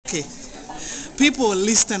Okay. People,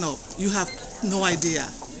 listen up. You have no idea.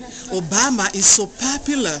 Obama is so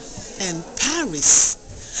popular in Paris.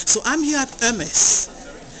 So I'm here at Hermes,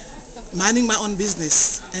 minding my own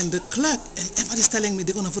business, and the clerk and everybody's telling me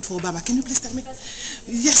they're going to vote for Obama. Can you please tell me?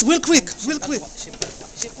 Yes, real quick.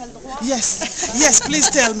 Yes, please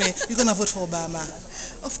tell me you're going to vote for Obama.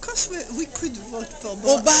 Of course we could vote for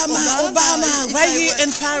Obama, right here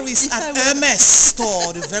in Paris at Hermes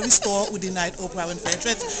store, the very store who denied Oprah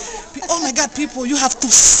Winfrey. Oh my God, people, you have to,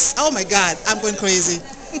 oh my God, I'm going crazy.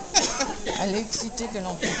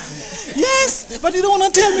 Yes, but you don't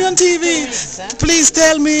want to tell me on TV. Please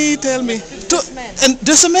tell me. 2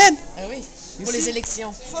 semaines? Ah oui, pour les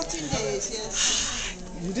élections. 14 days, yes.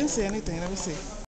 You didn't say anything, let me see.